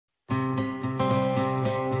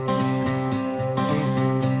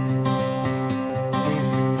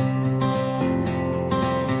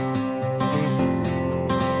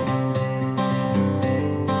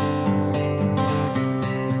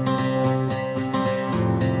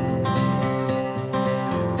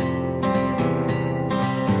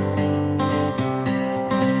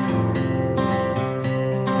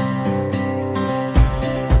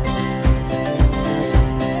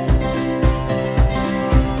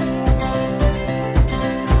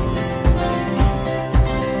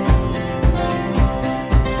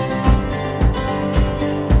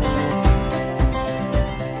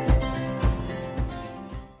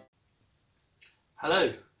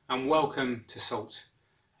welcome to SALT.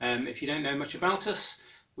 If you don't know much about us,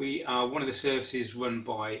 we are one of the services run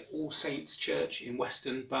by All Saints Church in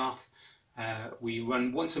Weston, Bath. We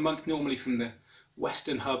run once a month normally from the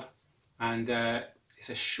Weston Hub, and it's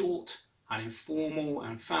a short and informal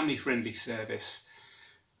and family-friendly service.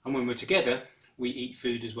 And when we're together, we eat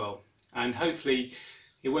food as well. And hopefully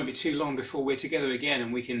it won't be too long before we're together again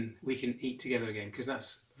and we can eat together again, because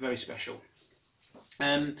that's very special.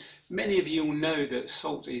 Many of you will know that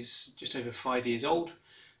SALT is just over 5 years old.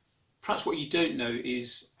 Perhaps what you don't know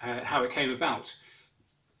is how it came about.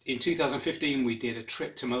 In 2015 we did a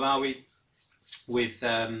trip to Malawi with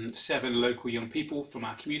 7 local young people from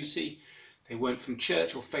our community. They weren't from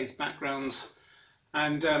church or faith backgrounds,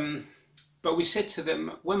 and but we said to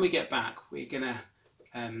them, when we get back we're going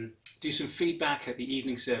to do some feedback at the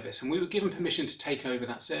evening service, and we were given permission to take over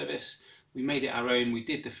that service. We made it our own, we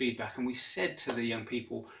did the feedback, and we said to the young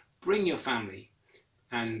people, bring your family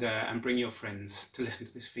and bring your friends to listen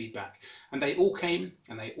to this feedback. And they all came,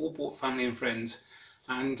 and they all brought family and friends.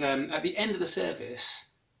 And at the end of the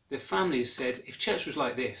service, the families said, if church was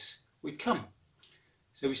like this, we'd come.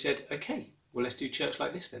 So we said, okay, well, let's do church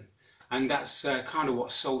like this then. And that's kind of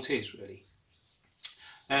what SALT is, really.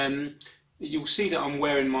 You'll see that I'm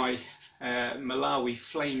wearing my Malawi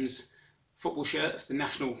Flames football shirt. It's the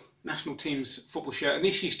national team's football shirt, and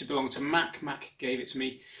this used to belong to Mac. Mac gave it to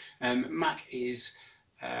me. Mac is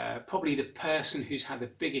probably the person who's had the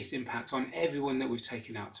biggest impact on everyone that we've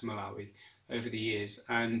taken out to Malawi over the years,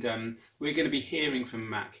 and we're going to be hearing from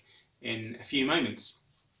Mac in a few moments.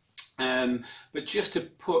 But just to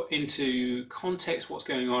put into context what's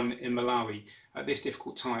going on in Malawi at this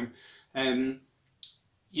difficult time,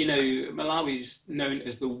 you know, Malawi's known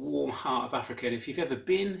as the warm heart of Africa, and if you've ever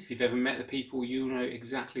been, if you've ever met the people, you'll know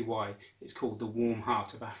exactly why it's called the warm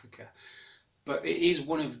heart of Africa. But it is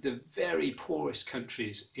one of the very poorest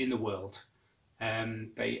countries in the world.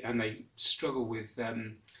 They struggle with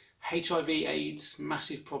HIV, AIDS,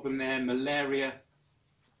 massive problem there, malaria,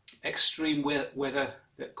 extreme weather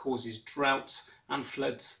that causes droughts and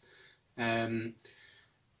floods,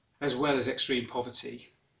 as well as extreme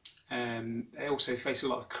poverty. They also face a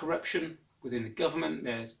lot of corruption within the government.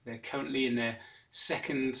 They're currently in their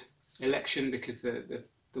second election because the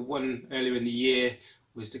one earlier in the year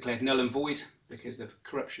was declared null and void because of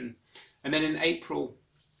corruption. And then in April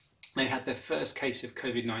they had their first case of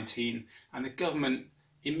COVID-19, and the government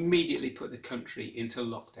immediately put the country into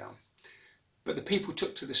lockdown. But the people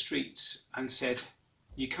took to the streets and said,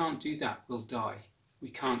 you can't do that, we'll die.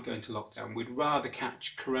 We can't go into lockdown. We'd rather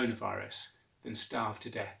catch coronavirus than starve to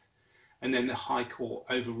death. And then the High Court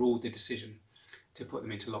overruled the decision to put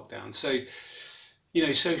them into lockdown. So, you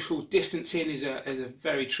know, social distancing is a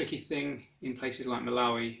very tricky thing in places like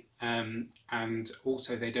Malawi, and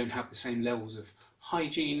also they don't have the same levels of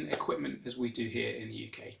hygiene equipment as we do here in the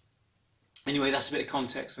UK. Anyway, that's a bit of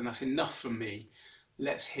context, and that's enough from me.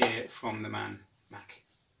 Let's hear from the man, Mac.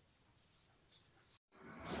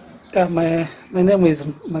 My name is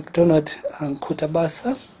MacDonald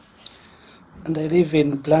Kutabasa, and I live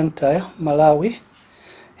in Blantyre, Malawi,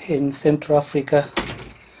 in Central Africa.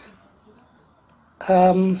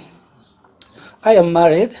 I am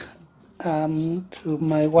married to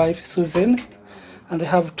my wife Susan, and I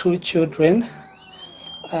have 2 children,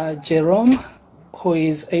 Jerome, who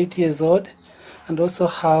is 8 years old, and also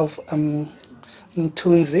have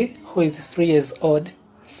Ntunzi, who is 3 years old.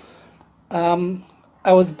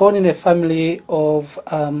 I was born in a family of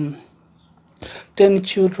 10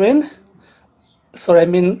 children.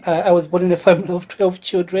 I was born in a family of 12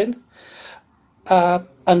 children,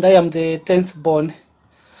 and I am the 10th born.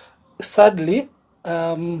 Sadly,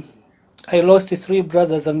 I lost 3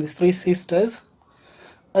 brothers and 3 sisters.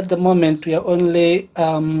 At the moment, we are only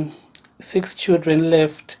 6 children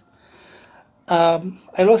left. I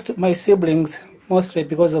lost my siblings mostly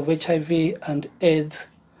because of HIV and AIDS,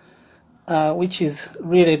 which is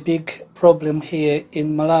really a big problem here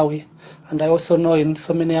in Malawi, and I also know in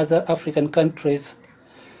so many other African countries.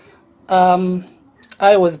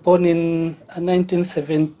 I was born in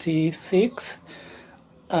 1976,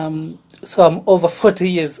 so I'm over 40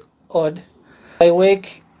 years old. I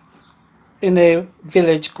work in a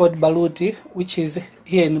village called Baluti, which is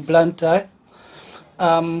here in Blantyre.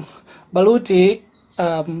 Baluti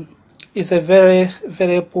is a very,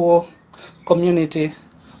 very poor community.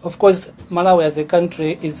 Of course, Malawi as a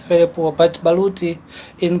country is very poor, but Baluti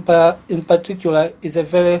in particular is a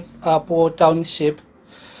very poor township.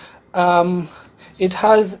 It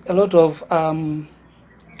has a lot of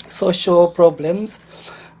social problems,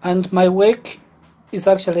 and my work is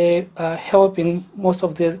actually helping most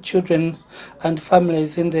of the children and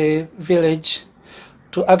families in the village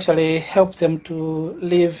to actually help them to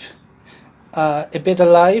live a better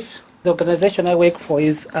life. The organization I work for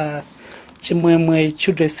is Chimwemwe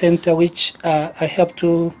Children's Center, which I helped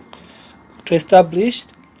to establish.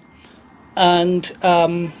 And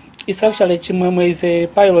it's actually, Chimwemwe is a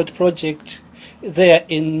pilot project there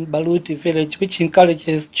in Baluti village, which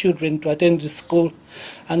encourages children to attend the school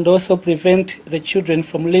and also prevent the children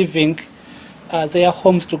from leaving their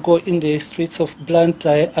homes to go in the streets of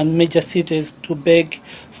Blantyre and major cities to beg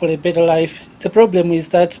for a better life. The problem is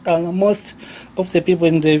that most of the people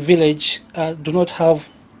in the village do not have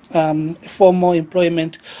formal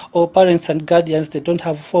employment, or parents and guardians, they don't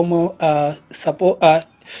have formal support.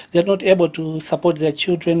 They're not able to support their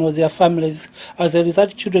children or their families. As a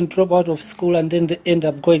result, children drop out of school and then they end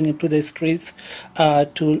up going into the streets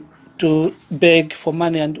to beg for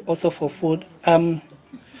money and also for food.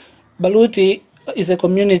 Baluti is a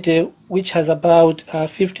community which has about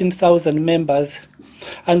 15,000 members,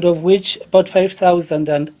 and of which about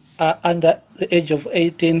 5,000 are under the age of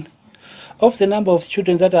 18. Of the number of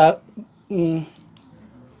children that are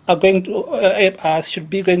going to should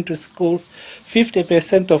be going to school,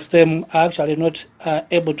 50% of them are actually not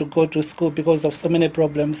able to go to school because of so many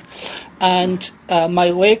problems. And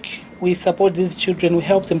my work, we support these children. We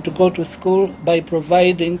help them to go to school by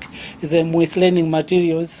providing them with learning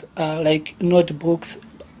materials like notebooks,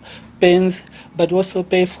 pens, but also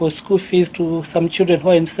pay for school fees to some children who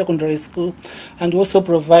are in secondary school, and also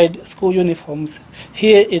provide school uniforms.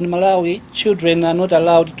 Here in Malawi, children are not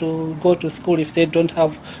allowed to go to school if they don't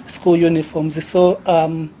have school uniforms. So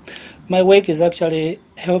my work is actually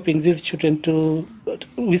helping these children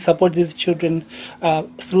we support these children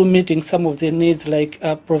through meeting some of their needs, like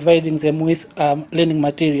providing them with learning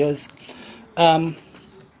materials. In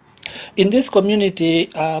this community,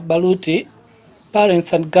 Baluti,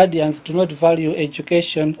 parents and guardians do not value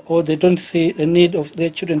education, or they don't see the need of their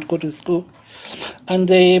children to go to school. And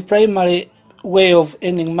the primary way of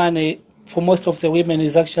earning money for most of the women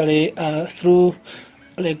is actually through,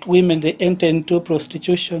 like, women, they enter into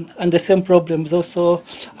prostitution. And the same problems also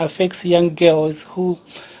affects young girls who,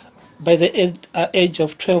 by the age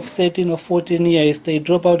of 12, 13 or 14 years, they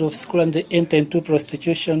drop out of school and they enter into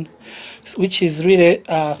prostitution, which is really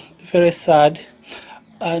very sad.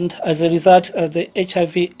 And as a result, the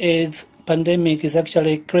HIV/AIDS pandemic is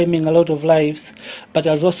actually claiming a lot of lives, but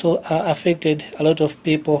has also affected a lot of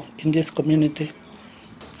people in this community.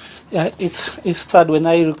 Yeah, it's sad when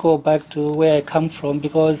I recall back to where I come from,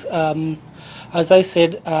 because as I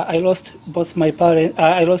said, I lost both my parents.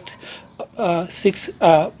 I lost six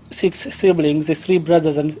siblings, the 3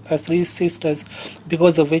 brothers and 3 sisters,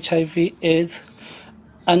 because of HIV/AIDS.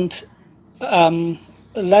 And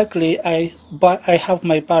luckily, I have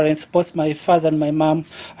my parents, both my father and my mom,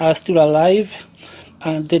 are still alive,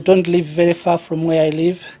 and they don't live very far from where I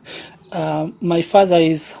live. My father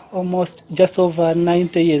is almost just over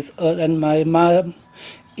 90 years old, and my mom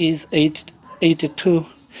is 82,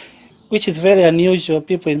 which is very unusual.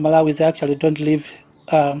 People in Malawi, they actually don't live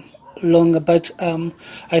long, but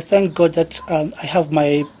I thank God that I have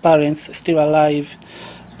my parents still alive.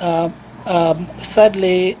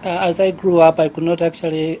 Sadly, as I grew up, I could not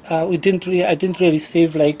actually. I didn't really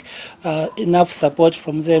receive enough support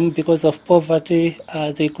from them because of poverty.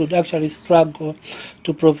 They could actually struggle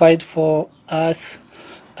to provide for us.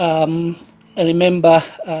 I remember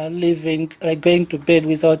going to bed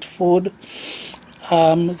without food.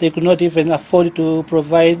 They could not even afford to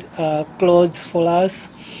provide clothes for us,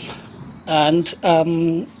 and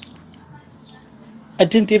I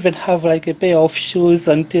didn't even have a pair of shoes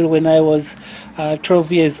until when I was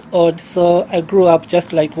 12 years old. So I grew up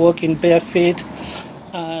just walking barefoot.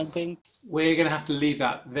 We're going to have to leave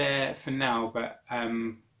that there for now, but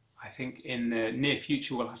I think in the near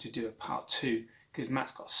future we'll have to do a part 2, because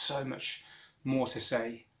Matt's got so much more to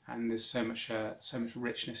say, and there's so much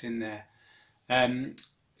richness in there.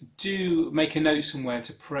 Do make a note somewhere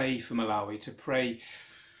to pray for Malawi, to pray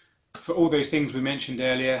for all those things we mentioned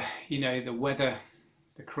earlier, the weather,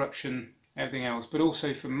 the corruption, everything else, but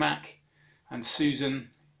also for Mac and Susan,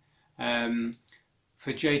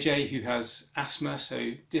 for JJ, who has asthma,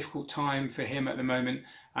 so difficult time for him at the moment,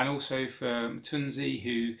 and also for Mtunzi,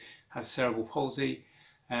 who has cerebral palsy,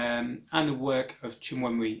 and the work of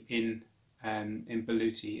Chimwemwe in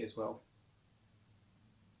Baluti as well.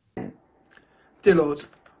 Dear Lord,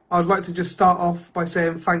 I'd like to just start off by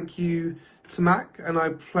saying thank you to Mac, and I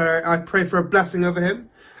pray for a blessing over him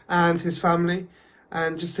and his family,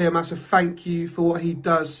 and just say a massive thank you for what he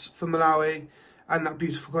does for Malawi and that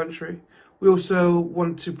beautiful country. We also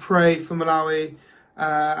want to pray for Malawi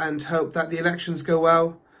and hope that the elections go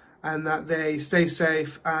well, and that they stay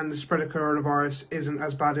safe and the spread of coronavirus isn't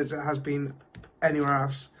as bad as it has been anywhere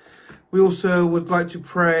else. We also would like to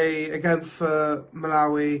pray again for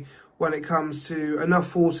Malawi when it comes to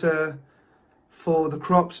enough water for the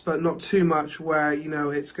crops, but not too much where,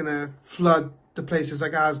 it's going to flood the places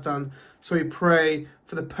like it has done. So we pray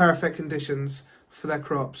for the perfect conditions for their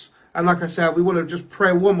crops. And like I said, we want to just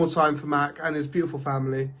pray one more time for Mac and his beautiful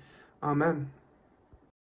family. Amen.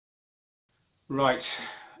 Right,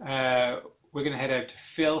 we're going to head over to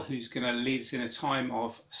Phil, who's going to lead us in a time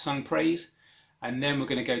of sung praise. And then we're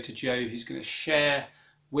going to go to Jo, who's going to share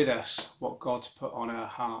with us what God's put on her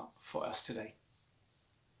heart for us today.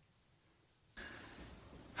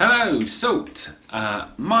 Hello, Salt.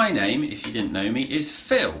 My name, if you didn't know me, is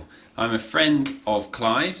Phil. I'm a friend of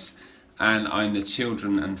Clive's and I'm the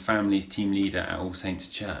Children and Families team leader at All Saints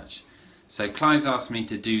Church. So Clive's asked me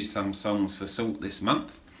to do some songs for Salt this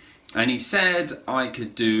month, and he said I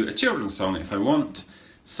could do a children's song if I want.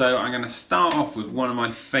 So I'm going to start off with one of my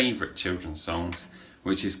favourite children's songs,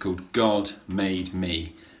 which is called God Made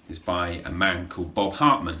Me. It's by a man called Bob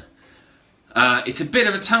Hartman. It's a bit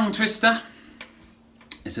of a tongue twister.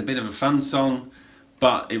 It's a bit of a fun song,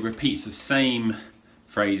 but it repeats the same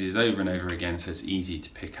phrases over and over again, so it's easy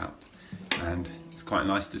to pick up. And it's quite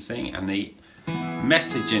nice to sing, and the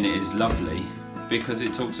message in it is lovely because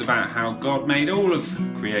it talks about how God made all of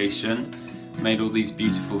creation, made all these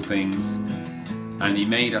beautiful things, and he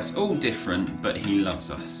made us all different, but he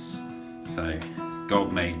loves us. So,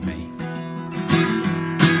 God made me.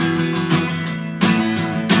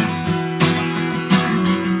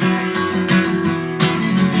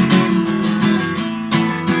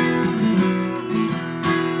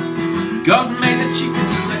 God made the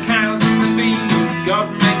chickens and the cows and the bees.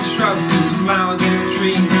 God made the shrubs and the flowers and the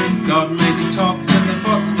trees. God made the tops and the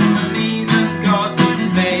bottoms and the knees. And God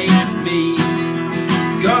made me.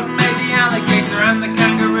 God made the alligator and the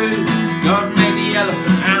kangaroo. God made the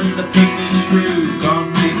elephant and the pygmy shrew. God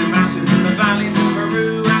made the mountains and the valleys of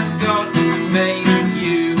Peru. And God made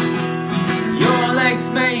you. Your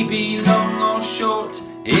legs may be long or short,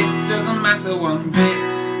 it doesn't matter one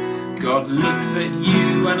bit. God looks at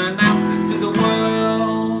you and announces to the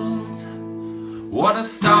world, what a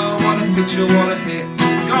star, what a picture, what a hit.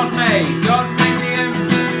 God made the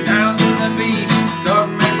cows and the bees. God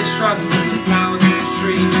made the shrubs and the flowers and the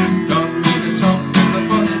trees. God made the tops and the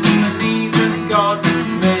bottoms and the knees. And God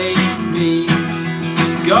made me.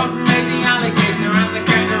 God made the alligator and the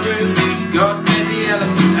kangaroo. God made the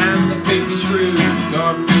elephant and the pygmy shrew.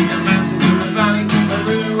 God made the mountains and the valleys of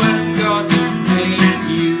Peru. And God made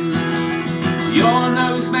you. Your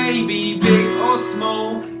nose may be big or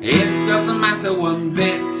small, it doesn't matter one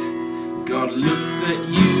bit. God looks at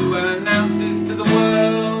you and announces to the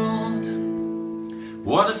world,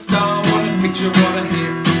 what a star, what a picture, what a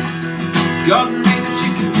hit. God made the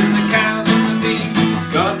chickens and the cows and the bees.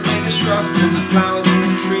 God made the shrubs and the flowers and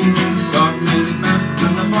the trees. God made the mountains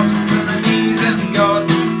and the bottoms and the knees. And God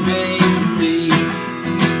made me.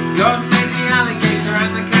 God made the alligator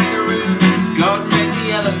and the kangaroo. God made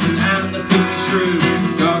the elephant and the pygmy shrew.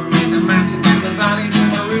 God made the mountains and the valleys of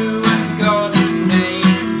Peru. And God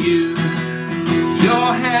made you.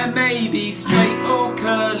 Your hair may be straight or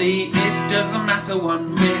curly, it doesn't matter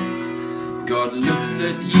one bit. God looks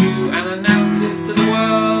at you and announces to the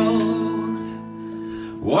world,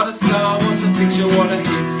 what a star, what a picture, what a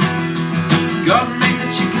hit. God made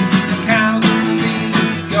the chickens and the cows and the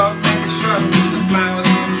bees. God made the shrubs and the flowers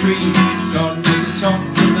and the trees. God made the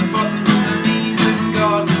tops and the bottoms and the knees. And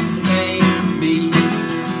God made me.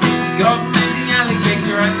 God made the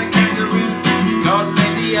alligator and the kangaroo. God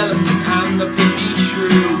made the elephant and the pygmy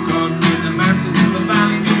shrew. God made the mountains and the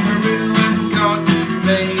valleys of Peru. And God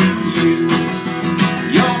made you.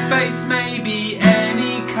 Your face may be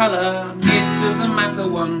any colour, it doesn't matter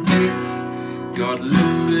one bit. God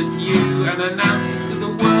looks at you and announces to the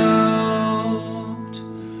world,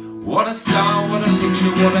 what a star, what a picture,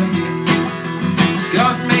 what a hit.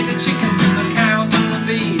 God made the chickens and the cows and the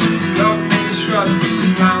bees. God made the shrubs and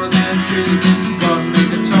the flowers and the trees. God made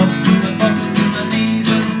the tops and the bottoms and the knees.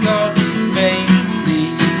 And God made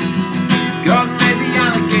me. God made the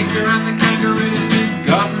alligator and the kangaroo.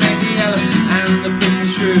 God made the elephant and the pygmy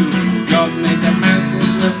shrew. God made the mountains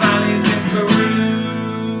and the valleys in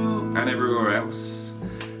Peru and everywhere else.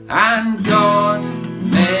 And God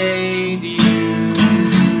made you.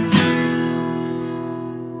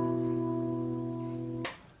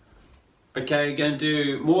 Okay, we're going to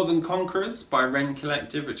do More Than Conquerors by Wren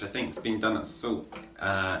Collective, which I think has been done at Salt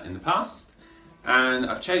in the past. And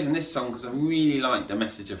I've chosen this song because I really like the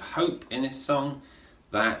message of hope in this song,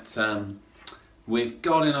 that with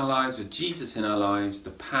God in our lives, with Jesus in our lives,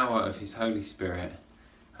 the power of his Holy Spirit,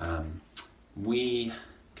 we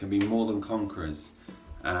can be more than conquerors.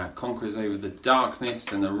 Conquerors over the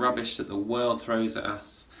darkness and the rubbish that the world throws at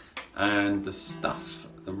us, and the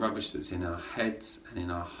rubbish that's in our heads and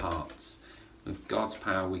in our hearts. With God's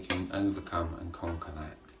power we can overcome and conquer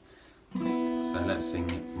that. So let's sing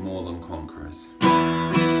More Than Conquerors.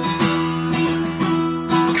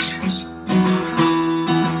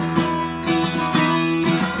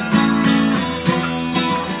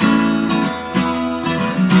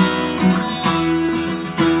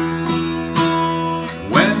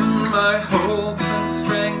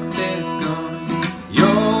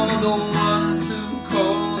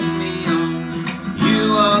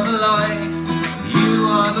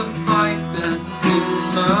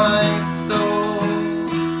 My soul,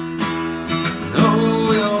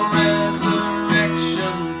 oh, your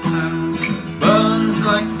resurrection power burns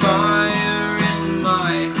like fire in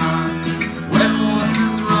my heart. When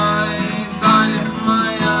waters rise, I lift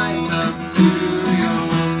my eyes up to your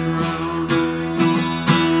throne.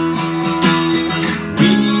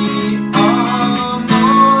 We are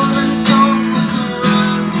more than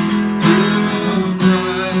conquerors through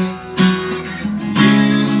Christ. You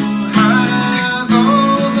have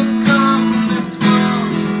overcome this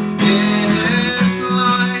world, this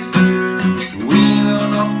life. We will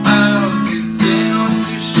not bow to sin or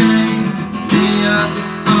to shame. We are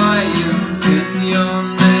defiant in your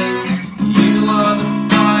name. You are the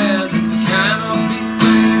fire that cannot be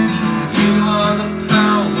tamed. You are the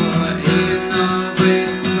power in our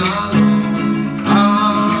veins, our Lord,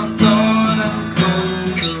 our God and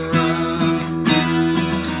conqueror.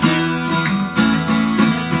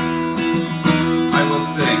 I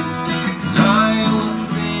will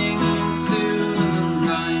sing into the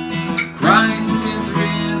night. Christ is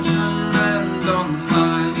risen and on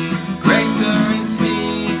high. Greater is he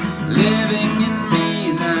living in me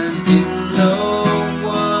than in the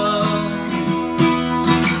world.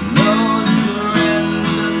 No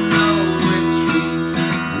surrender, no retreat.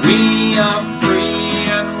 We are free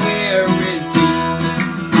and we're redeemed.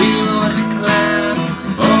 We will declare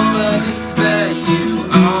over despair, you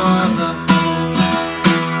are the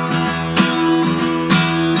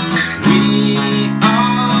We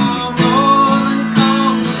are more than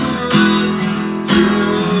conquerors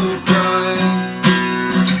through Christ.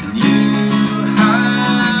 You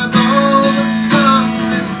have overcome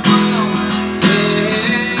this world,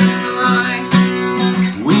 this life.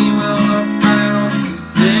 We will not bow to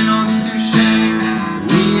sin or to shame.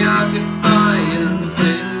 We are defiant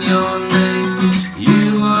in your name. You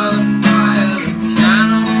are the fire that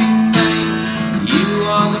cannot be tamed. You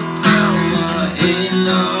are the power in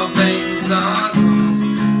our veins, our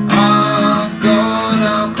God,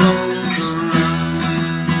 our conqueror.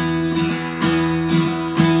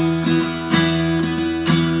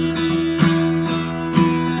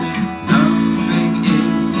 Nothing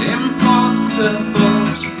is impossible.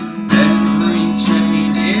 Every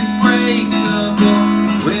chain is breakable.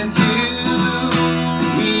 With you,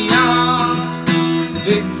 we are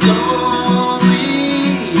victorious.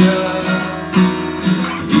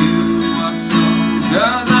 You are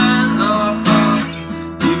stronger than our hearts.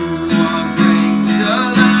 You are greater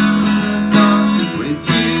than the dark. With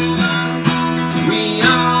you, we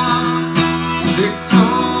are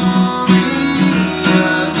victorious.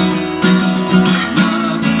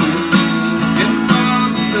 Nothing's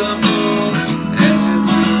impossible.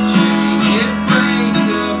 Every chain is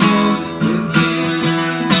breakable. With you,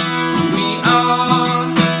 we are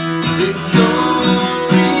victorious.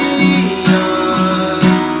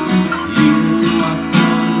 You are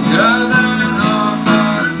stronger than our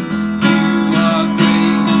hearts. You are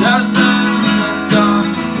greater than the dark.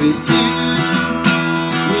 With you,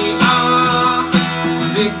 we are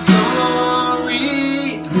victorious.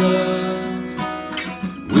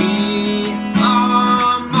 We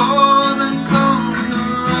are more than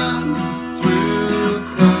conquerors through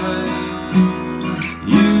Christ.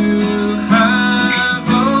 You have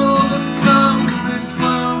overcome this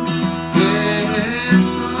world, this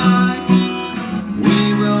life. We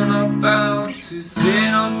will not bow to sin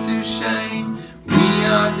or to shame. We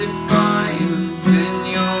are defiant in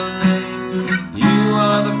your name. You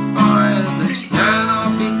are the fire that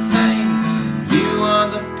cannot be tamed. You are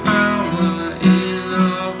the power in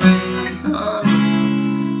our veins, our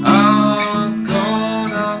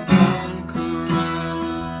God, our conqueror.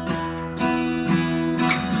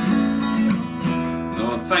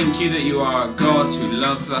 Lord, thank you that you are a God who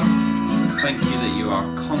loves us. Thank you that you are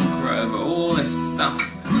a conqueror over all this stuff,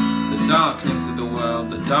 the darkness of the world,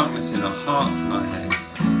 the darkness in our hearts and our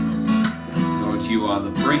heads. Lord, you are the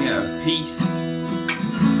bringer of peace.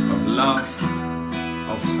 love,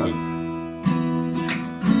 of hope.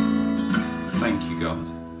 Thank you, God.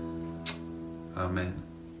 Amen.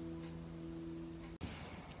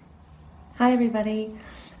 Hi everybody.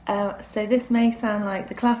 So this may sound like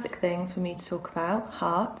the classic thing for me to talk about,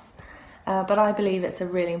 hearts, but I believe it's a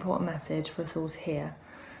really important message for us all to hear.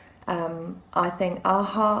 I think our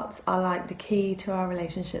hearts are like the key to our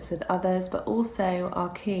relationships with others, but also our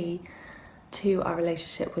key to our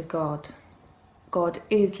relationship with God. God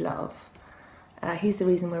is love. He's the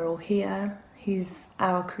reason we're all here. He's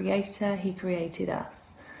our creator. He created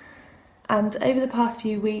us. And over the past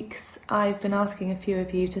few weeks, I've been asking a few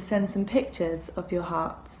of you to send some pictures of your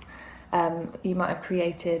hearts. You might have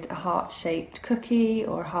created a heart-shaped cookie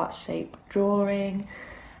or a heart-shaped drawing,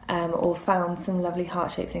 or found some lovely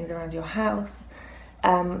heart-shaped things around your house.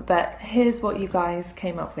 But here's what you guys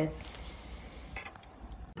came up with.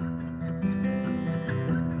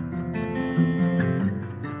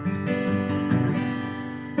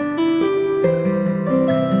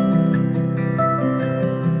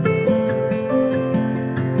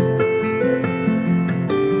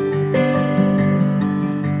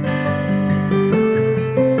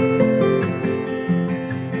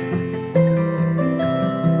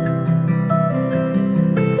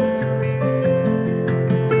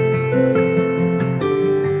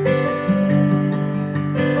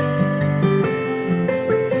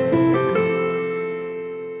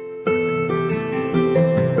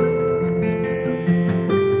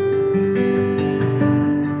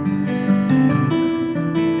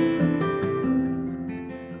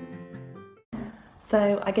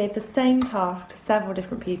 So I gave the same task to several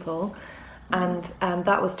different people, and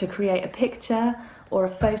that was to create a picture or a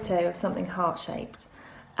photo of something heart-shaped.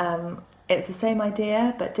 It's the same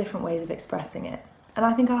idea, but different ways of expressing it. And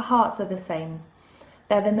I think our hearts are the same.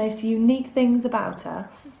 They're the most unique things about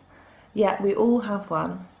us, yet we all have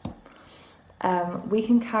one. We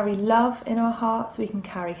can carry love in our hearts, we can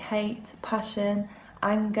carry hate, passion,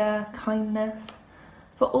 anger, kindness,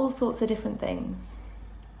 for all sorts of different things.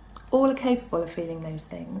 All are capable of feeling those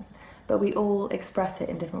things, but we all express it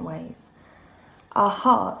in different ways. Our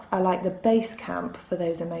hearts are like the base camp for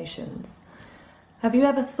those emotions. Have you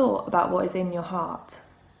ever thought about what is in your heart?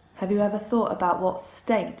 Have you ever thought about what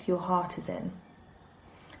state your heart is in?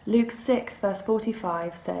 Luke 6 verse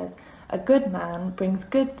 45 says, "A good man brings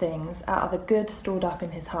good things out of the good stored up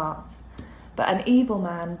in his heart, but an evil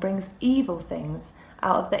man brings evil things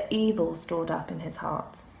out of the evil stored up in his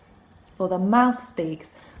heart. For the mouth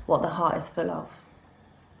speaks what the heart is full of."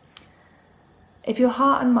 If your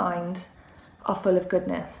heart and mind are full of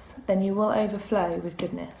goodness, then you will overflow with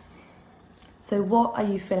goodness. So what are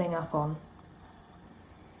you filling up on?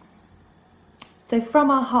 So from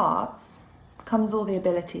our hearts comes all the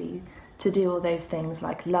ability to do all those things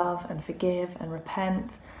like love and forgive and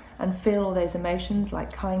repent and feel all those emotions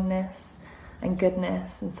like kindness and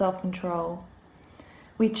goodness and self-control.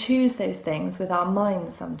 We choose those things with our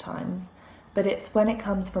minds sometimes, but it's when it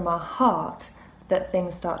comes from our heart that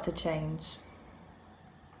things start to change.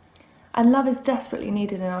 And love is desperately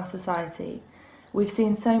needed in our society. We've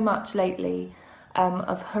seen so much lately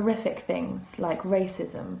of horrific things like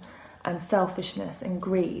racism and selfishness and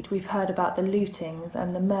greed. We've heard about the lootings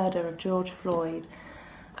and the murder of George Floyd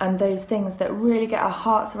and those things that really get our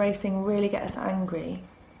hearts racing, really get us angry.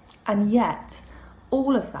 And yet,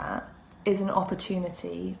 all of that is an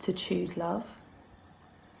opportunity to choose love.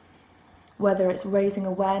 Whether it's raising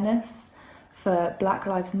awareness for Black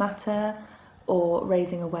Lives Matter or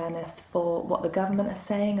raising awareness for what the government are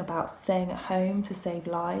saying about staying at home to save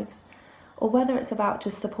lives, or whether it's about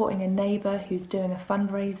just supporting a neighbour who's doing a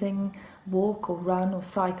fundraising walk or run or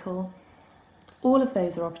cycle, all of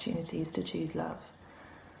those are opportunities to choose love.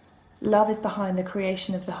 Love is behind the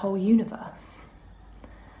creation of the whole universe.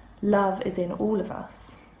 Love is in all of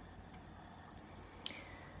us.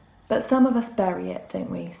 But some of us bury it, don't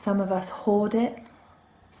we? Some of us hoard it,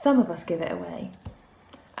 some of us give it away.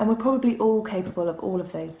 And we're probably all capable of all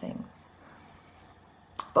of those things.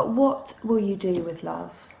 But what will you do with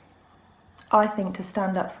love? I think to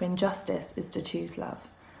stand up for injustice is to choose love.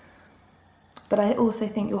 But I also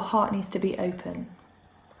think your heart needs to be open.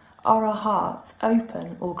 Are our hearts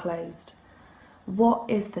open or closed? What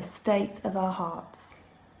is the state of our hearts?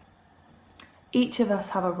 Each of us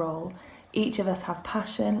have a role. Each of us have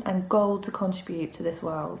passion and gold to contribute to this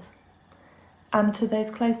world and to those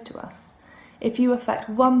close to us. If you affect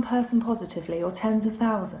one person positively or tens of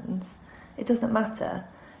thousands, it doesn't matter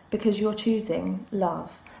because you're choosing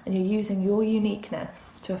love and you're using your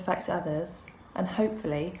uniqueness to affect others and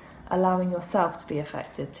hopefully allowing yourself to be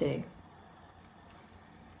affected too.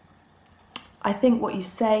 I think what you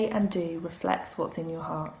say and do reflects what's in your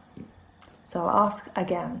heart. So I'll ask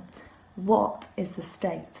again, what is the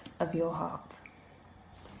state of your heart?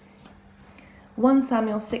 1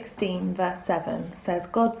 Samuel 16 verse 7 says,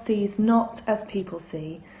 God sees not as people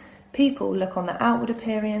see. People look on the outward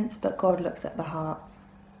appearance, but God looks at the heart.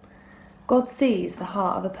 God sees the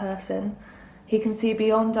heart of a person. He can see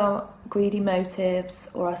beyond our greedy motives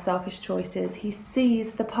or our selfish choices. He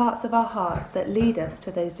sees the parts of our hearts that lead us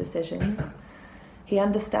to those decisions. He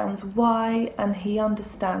understands why and he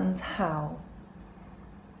understands how.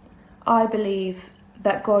 I believe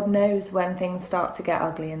that God knows when things start to get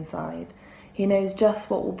ugly inside. He knows just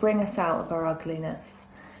what will bring us out of our ugliness.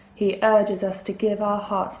 He urges us to give our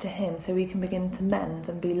hearts to him so we can begin to mend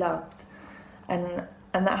and be loved. And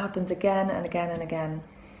that happens again and again and again.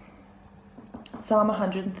 Psalm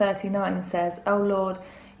 139 says, O Lord,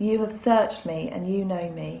 you have searched me and you know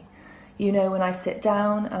me. You know when I sit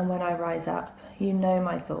down and when I rise up. You know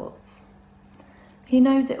my thoughts. He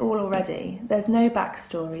knows it all already. There's no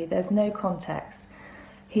backstory. There's no context.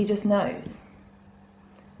 He just knows.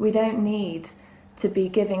 We don't need to be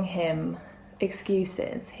giving him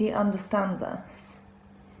excuses. He understands us.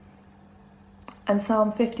 And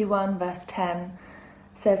Psalm 51 verse 10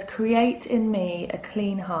 says, create in me a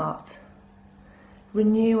clean heart.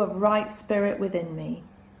 Renew a right spirit within me.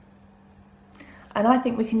 And I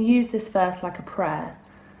think we can use this verse like a prayer.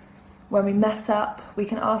 When we mess up, we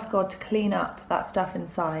can ask God to clean up that stuff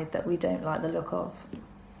inside that we don't like the look of.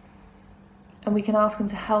 And we can ask him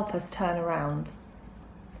to help us turn around.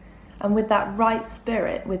 And with that right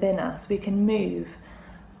spirit within us, we can move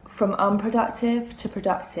from unproductive to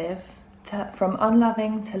productive, from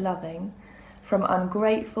unloving to loving, from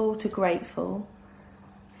ungrateful to grateful,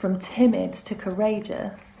 from timid to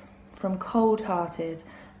courageous, from cold-hearted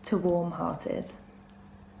to warm-hearted.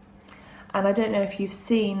 And I don't know if you've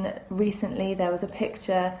seen recently, there was a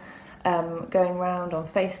picture going around on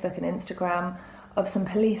Facebook and Instagram of some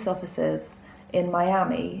police officers in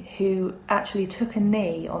Miami who actually took a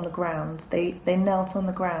knee on the ground. They knelt on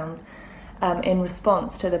the ground in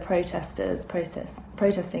response to the protesters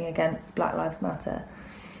protesting against Black Lives Matter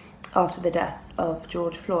after the death of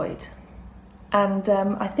George Floyd. And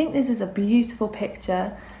I think this is a beautiful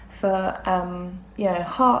picture for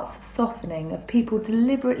hearts softening, of people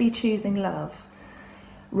deliberately choosing love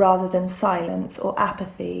rather than silence or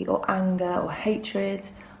apathy or anger or hatred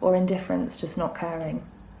or indifference, just not caring.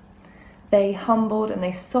 They humbled and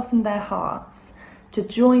they softened their hearts to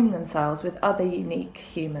join themselves with other unique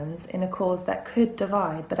humans in a cause that could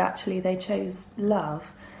divide, but actually they chose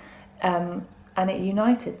love, and it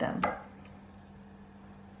united them.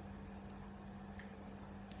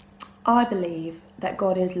 I believe that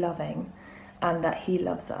God is loving and that he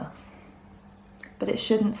loves us. But it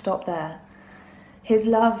shouldn't stop there. His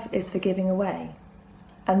love is for giving away.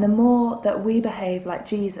 And the more that we behave like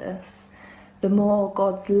Jesus, the more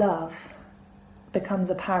God's love becomes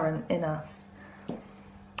apparent in us.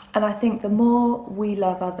 And I think the more we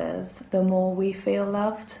love others, the more we feel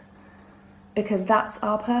loved, because that's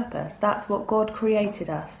our purpose. That's what God created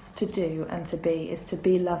us to do and to be, is to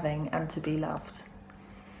be loving and to be loved.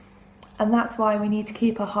 And that's why we need to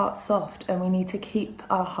keep our hearts soft and we need to keep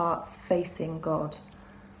our hearts facing God.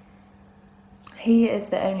 He is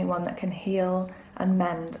the only one that can heal and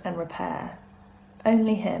mend and repair.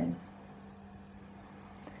 Only him.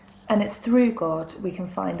 And it's through God we can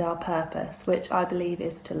find our purpose, which I believe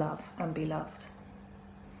is to love and be loved.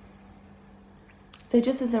 So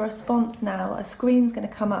just as a response now, a screen's going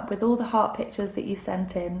to come up with all the heart pictures that you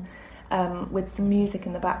sent in, with some music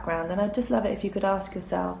in the background. And I'd just love it if you could ask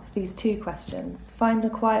yourself these two questions. Find a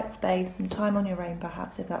quiet space and time on your own,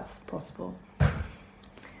 perhaps, if that's possible.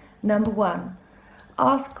 Number 1,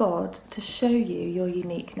 ask God to show you your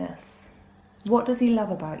uniqueness. What does he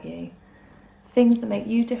love about you? Things that make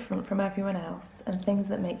you different from everyone else and things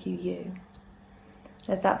that make you you.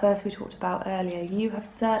 There's that verse we talked about earlier. You have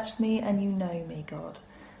searched me and you know me, God.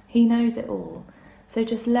 He knows it all. So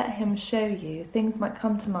just let him show you. Things might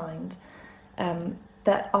come to mind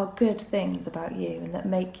that are good things about you and that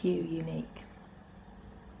make you unique.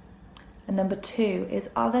 And number 2 is,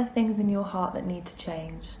 are there things in your heart that need to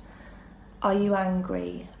change? Are you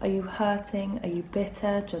angry? Are you hurting? Are you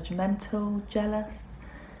bitter, judgmental, jealous,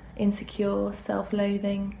 insecure,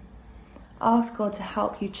 self-loathing? Ask God to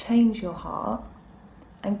help you change your heart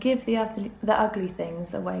and give the ugly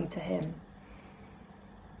things away to him.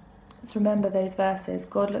 Let's remember those verses.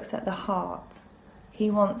 God looks at the heart. He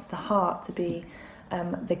wants the heart to be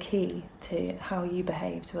the key to how you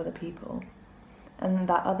behave to other people. And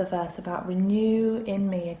that other verse about renew in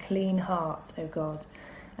me a clean heart, O God,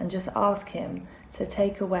 and just ask him to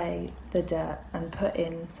take away the dirt and put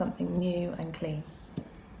in something new and clean.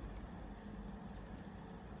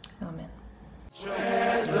 Amen.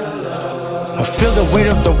 I feel the weight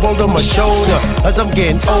of the world on my shoulder. As I'm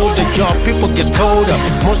getting older, y'all, people gets colder.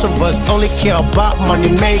 Most of us only care about money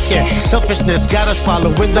making. Selfishness got us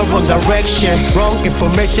following the wrong direction. Wrong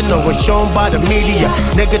information always shown by the media.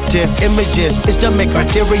 Negative images is the main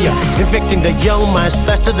criteria. Infecting the young minds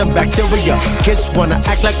faster than bacteria. Kids wanna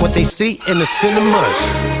act like what they see in the cinemas.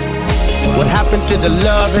 What happened to the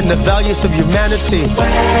love and the values of humanity?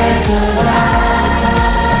 Where's the love?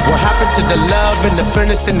 What happened to the love and the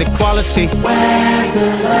fairness and equality? Where's the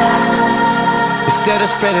love? Instead of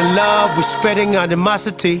spreading love, we're spreading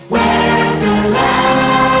animosity. Where's the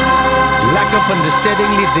love? Lack of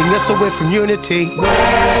understanding leading us away from unity.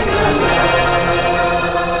 Where's the love?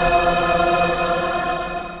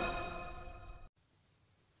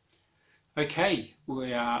 Okay,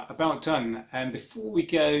 we are about done. And before we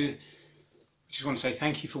go, I just want to say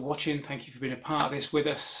thank you for watching. Thank you for being a part of this with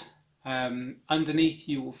us. Underneath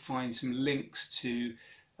you will find some links to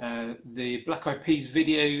the Black Eyed Peas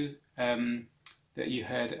video that you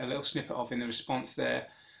heard a little snippet of in the response there.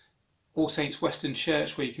 All Saints Weston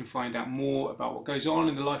Church, where you can find out more about what goes on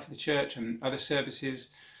in the life of the church and other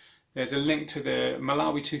services. There's a link to the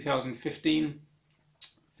Malawi 2015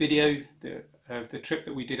 video of the trip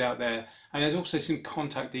that we did out there, and there's also some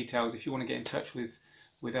contact details if you want to get in touch with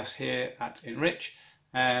us here at Enrich.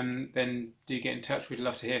 Then do get in touch. We'd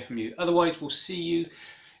love to hear from you. Otherwise, we'll see you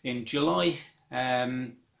in July.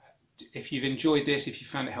 If you've enjoyed this, if you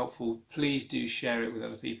found it helpful, please do share it with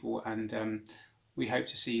other people, and we hope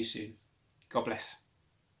to see you soon. God bless.